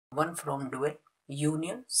1 from dual,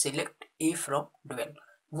 union select A from dual.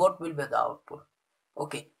 What will be the output?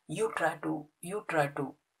 Okay, you try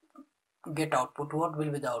to get output. What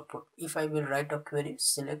will be the output? If I will write a query,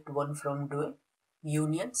 select 1 from dual,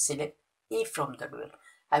 union select A from the dual.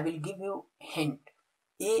 I will give you hint.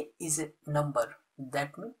 A is a number,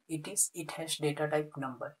 that means it has data type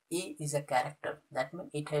number. A is a character, that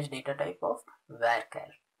means it has data type of varchar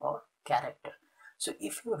or character. So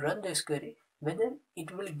if you run this query, whether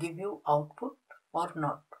it will give you output or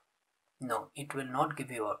not? No, it will not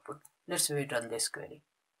give you output. Let's run this query.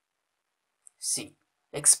 See,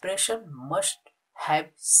 expression must have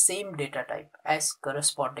same data type as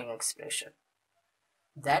corresponding expression.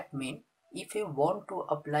 That means if you want to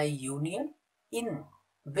apply union in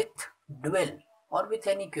with dual or with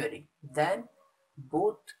any query, then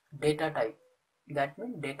both data type, that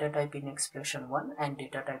means data type in expression 1 and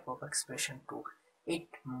data type of expression 2, it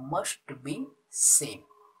must be same.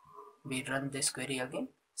 We run this query again.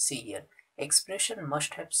 See here, expression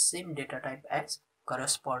must have same data type as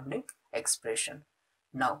corresponding expression.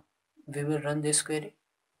 Now we will run this query.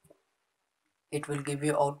 It will give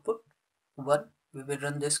you output 1. We will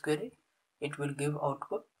run this query. It will give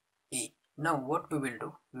output A. Now what we will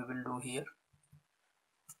do? We will do here.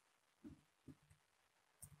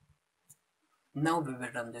 Now we will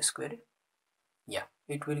run this query. Yeah,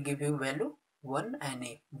 it will give you value 1 and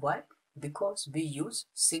A. Why? Because we use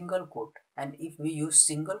single quote, and if we use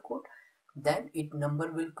single quote, then it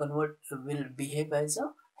number will behave as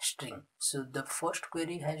a string. So the first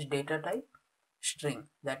query has data type string,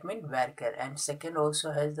 that means varchar, and second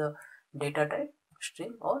also has the data type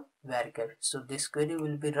string or varchar. So this query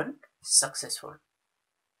will be run successful.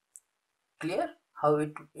 Clear how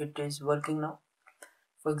it is working now?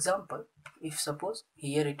 For example, if suppose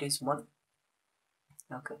here it is 1,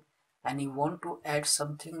 okay, and you want to add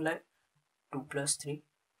something like 2 plus 3.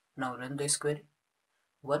 Now run this query.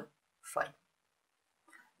 1, 5.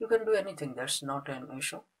 You can do anything, that's not an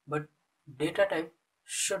issue, but data type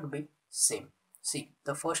should be same. See,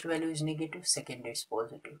 the first value is negative, second is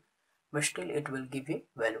positive, but still it will give you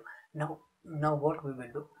value. Now what we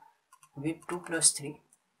will do? We have 2 plus 3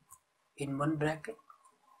 in one bracket.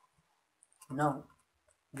 Now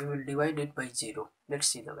we will divide it by 0. Let's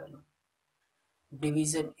see the value.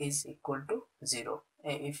 Division is equal to 0.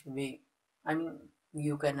 If we, I mean,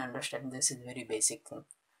 you can understand, this is very basic thing.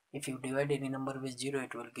 If you divide any number with 0,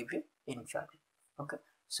 it will give you infinite. Okay,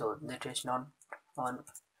 so that is not on.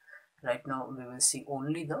 Right now we will see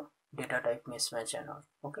only the data type mismatch and all.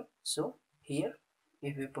 Okay, so here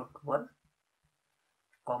if we put 1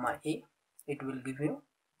 comma A, it will give you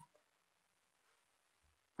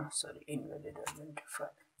invalid identifier.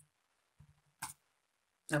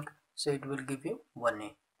 Okay, so it will give you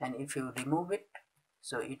 1A, and if you remove it,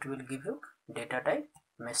 so it will give you data type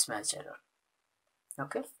mismatch error.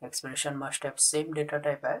 Okay, expression must have same data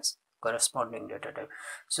type as corresponding data type.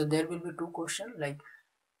 So there will be two questions, like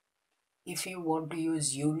if you want to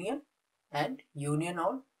use union and union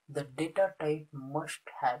all, the data type must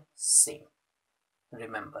have same.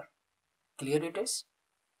 Remember, clear it is?